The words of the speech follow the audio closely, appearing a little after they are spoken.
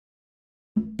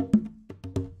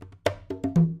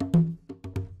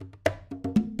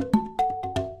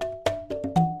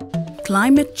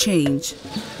Climate change,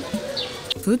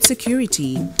 food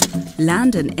security,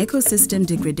 land and ecosystem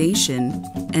degradation,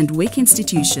 and weak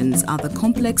institutions are the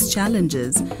complex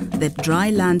challenges that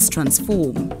Drylands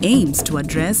Transform aims to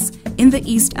address in the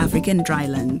East African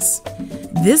drylands.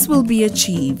 This will be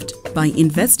achieved by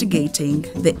investigating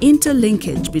the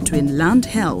interlinkage between land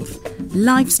health,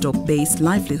 livestock-based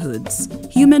livelihoods,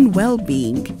 human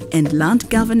well-being, and land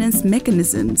governance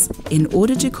mechanisms in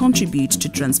order to contribute to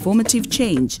transformative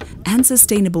change and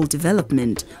sustainable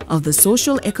development of the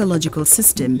social-ecological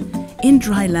system in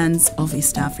drylands of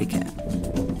East Africa.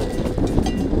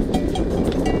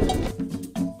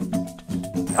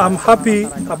 I'm happy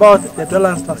about the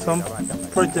Drylands Transform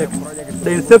project.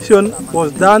 The inception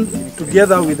was done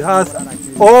together with us,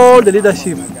 all the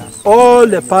leadership, all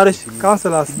the parish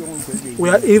councillors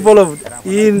were involved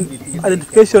in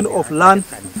identification of land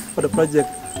for the project.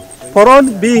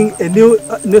 Poron being a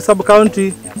new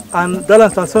sub-county and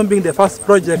Drylands Transform being the first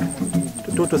project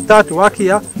to start work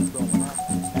here,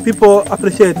 people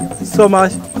appreciate so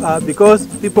much because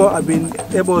people have been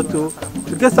able to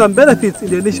get some benefits in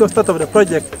the initial start of the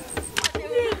project.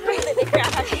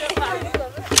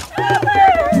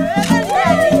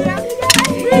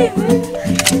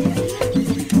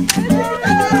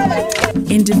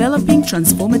 In developing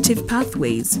transformative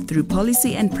pathways through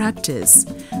policy and practice,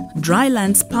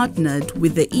 Drylands partnered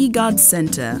with the IGAD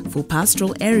Center for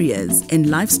Pastoral Areas and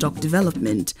Livestock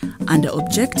Development under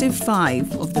Objective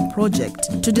 5 of the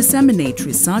project to disseminate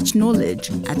research knowledge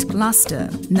at cluster,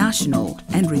 national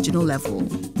and regional level.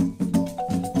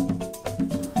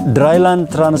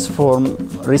 Drylands Transform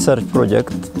research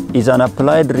project is an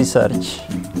applied research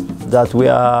that we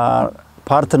are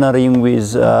partnering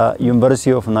with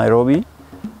University of Nairobi,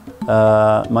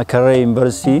 Makerere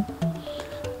University,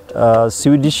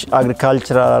 Swedish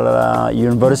Agricultural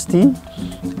University,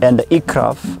 and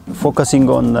ICRAF, focusing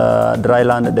on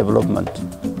dryland development.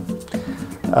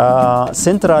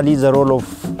 Centrally, the role of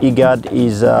IGAD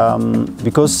is,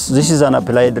 because this is an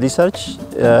applied research,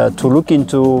 to look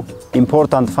into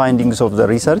important findings of the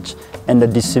research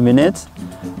and disseminate,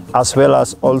 as well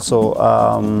as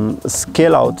also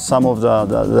scale out some of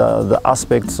the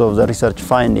aspects of the research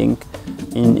finding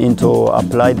into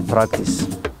applied practice.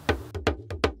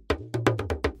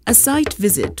 A site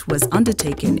visit was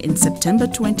undertaken in September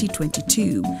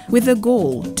 2022 with a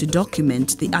goal to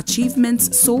document the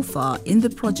achievements so far in the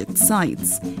project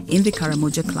sites in the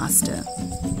Karamoja cluster.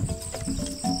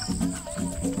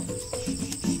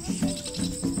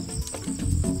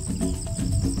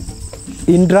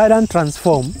 In Drylands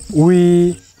Transform,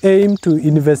 we aim to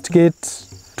investigate,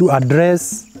 to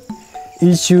address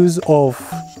issues of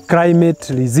climate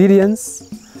resilience,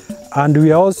 and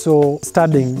we are also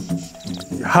studying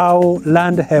how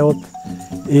land health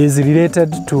is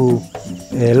related to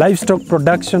livestock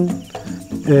production,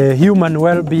 human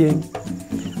well-being,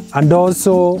 and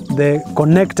also the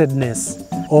connectedness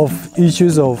of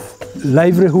issues of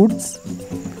livelihoods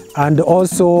and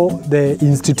also the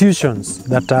institutions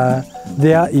that are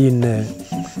there in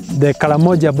the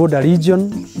Karamoja border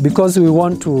region, because we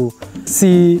want to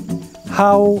see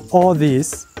how all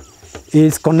this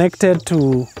is connected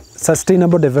to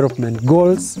Sustainable Development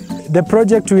Goals. The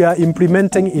project we are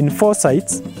implementing in 4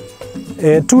 sites.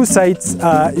 2 sites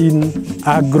are in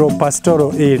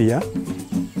agro-pastoral area.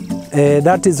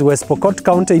 That is West Pokot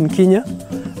County in Kenya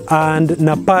and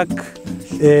Napak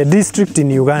district in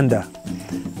Uganda.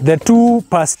 The 2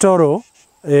 pastoral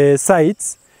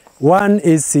sites, one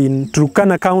is in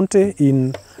Turkana County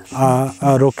in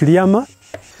Rokiriama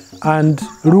and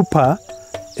Rupa,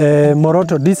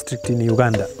 Moroto district in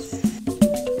Uganda.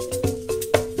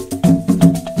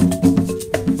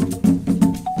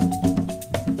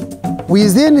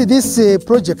 Within this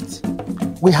project,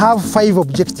 we have 5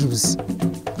 objectives.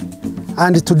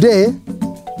 And today,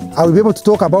 I will be able to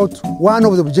talk about one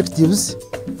of the objectives,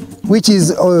 which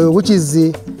is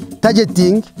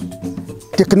targeting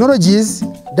technologies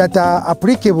that are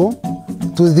applicable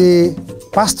to the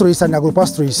pastoralists and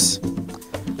agro-pastoralists.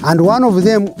 And one of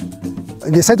them,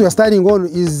 the site we are studying on,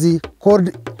 is called,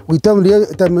 we termed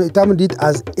it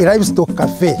as a livestock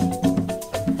cafe.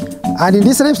 And in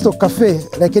this livestock cafe,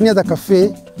 like any other cafe,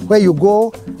 where you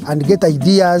go and get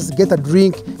ideas, get a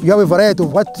drink, you have a variety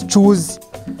of what to choose.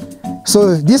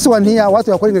 So this one here, what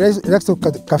we are calling a livestock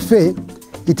cafe,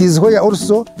 it is where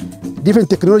also different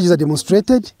technologies are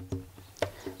demonstrated,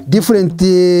 different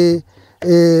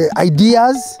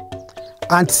ideas,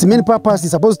 and its main purpose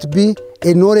is supposed to be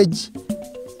a knowledge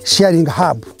sharing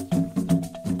hub.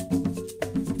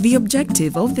 The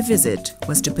objective of the visit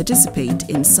was to participate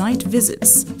in site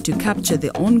visits to capture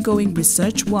the ongoing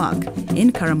research work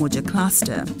in Karamoja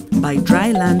cluster by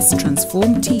Drylands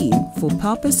Transform team for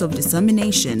purpose of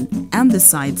dissemination, and the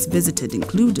sites visited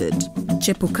included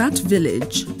Chepukat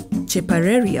village,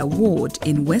 Chepareria ward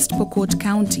in West Pokot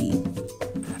County.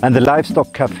 And the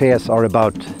livestock cafes are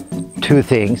about two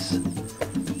things.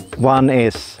 One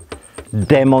is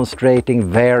demonstrating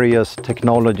various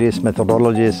technologies,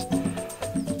 methodologies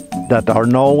that are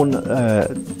known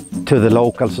to the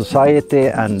local society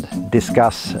and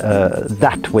discuss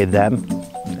that with them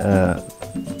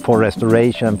for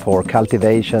restoration, for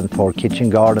cultivation, for kitchen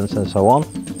gardens and so on.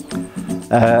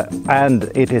 And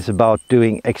it is about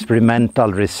doing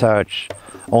experimental research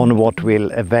on what will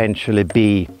eventually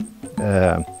be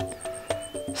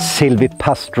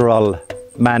silvipastoral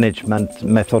management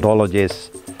methodologies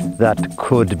that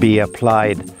could be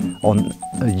applied on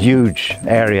huge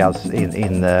areas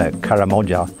in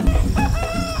Karamoja.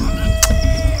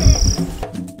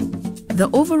 The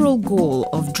overall goal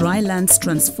of Drylands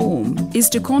Transform is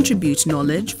to contribute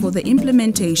knowledge for the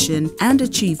implementation and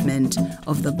achievement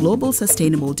of the Global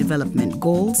Sustainable Development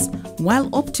Goals while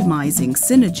optimizing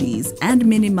synergies and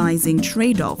minimizing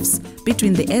trade-offs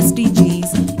between the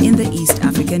SDGs in the East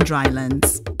African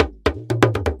drylands.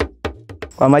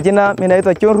 Kwa majina mimi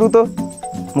naitwa John Ruto,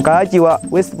 mkaaji wa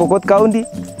West Pokot County,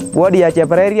 ward ya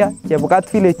Chepareria,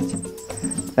 Chepukat village.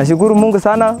 Nashukuru Mungu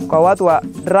sana kwa watu wa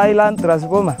Drylands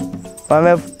Transform.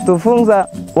 Wametufunza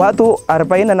watu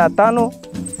 45.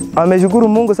 Wameshukuru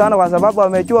Mungu sana kwa sababu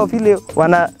wamejua vile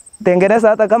wanatengeneza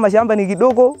hata kama shamba ni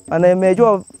kidogo,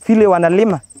 wamejua vile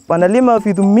wanalima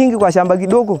vitu mingi kwa shamba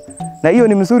kidogo, na hiyo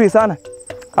ni mzuri sana.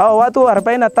 Hao watu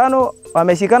 45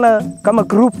 wameshikana kama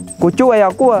group kuchua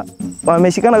ya kuwa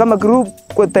wameshikana kama group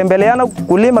kutembeleana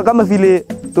kulima kama vile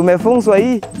tumefunzwa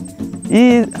hii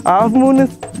half moon.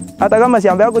 Hata kama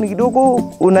shamba yako ni kidogo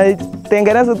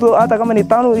unatengeneza tu, hata kama ni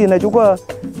 5 inachukua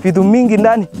vitu mingi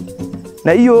ndani,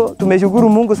 na hiyo tumeshukuru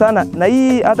Mungu sana. Na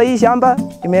hata hii shamba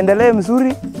imeendelea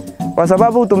mzuri kwa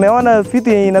sababu tumeona vitu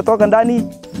inatoka ndani.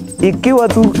 Ikiwa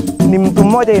tu ni mtu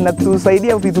mmoja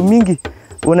inatusaidia vitu mingi,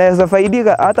 unaweza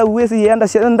faidika hata uwezi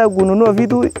enda kununua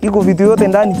vitu, iko vitu yote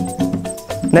ndani,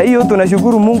 na hiyo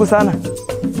tunashukuru Mungu sana.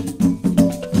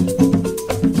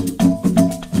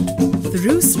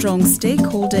 Through strong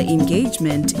stakeholder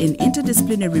engagement in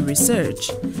interdisciplinary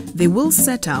research, they will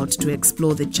set out to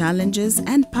explore the challenges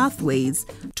and pathways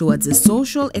towards a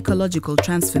social ecological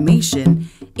transformation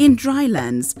in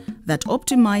drylands that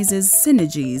optimizes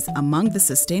synergies among the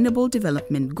Sustainable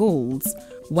Development Goals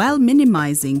while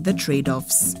minimizing the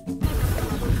trade-offs.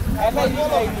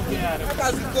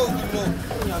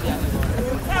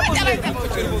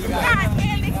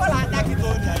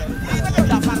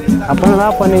 Apa na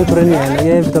apa ni turun ya,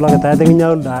 ni betul lagi tadi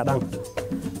nyaul dah.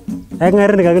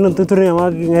 Ngeri ni kagak nonton turun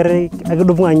ama ngeri, aku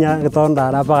dulu punya keton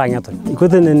dah apa kanya tu.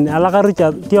 Ikutin ala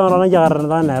karucat, tiang orang jagar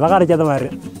nana, ala karucat mari.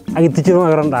 Aku tujuh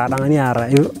orang dah, ni ara.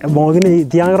 Bong ini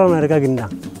tiang orang mereka ginda.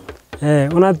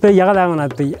 Unat pe jaga dah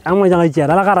unat pe. Amo jangan ciar,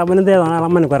 ala karap nanti ala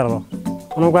mana kuaralo.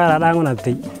 Ono kuaralo dah unat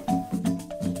pe.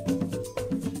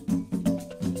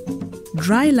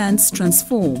 Drylands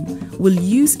Transform will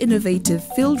use innovative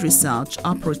field research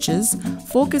approaches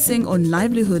focusing on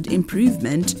livelihood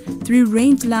improvement through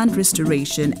rangeland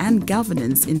restoration and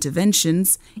governance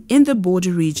interventions in the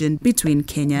border region between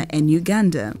Kenya and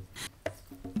Uganda.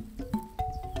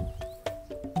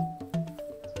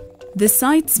 The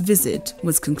site's visit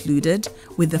was concluded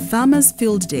with the Farmers'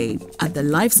 Field Day at the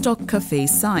Livestock Cafe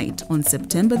site on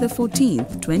September the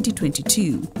 14th,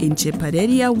 2022 in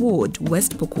Chepareria Ward,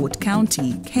 West Pokot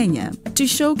County, Kenya, to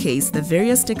showcase the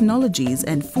various technologies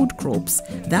and food crops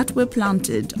that were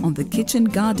planted on the kitchen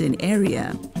garden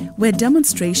area, where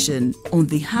demonstration on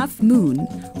the half-moon,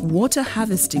 water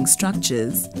harvesting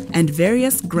structures, and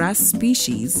various grass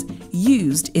species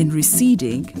used in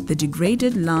reseeding the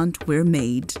degraded land were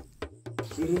made.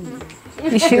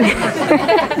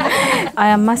 I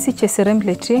am Mercy Cheserem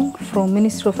from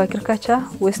Ministry of Agriculture,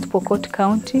 West Pokot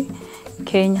County,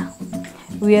 Kenya.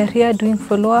 We are here doing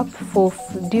follow-up for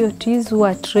DOTs who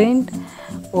are trained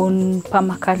on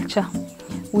permaculture.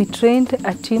 We trained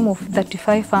a team of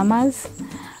 35 farmers,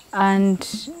 and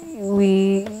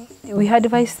we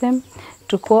advised them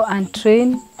to go and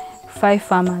train 5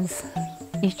 farmers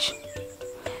each.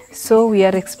 So we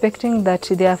are expecting that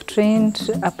they have trained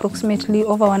approximately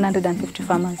over 150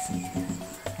 farmers.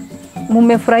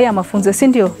 Mumefurahia mafunzo, si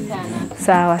ndio?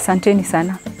 Sawa, asanteni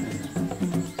sana.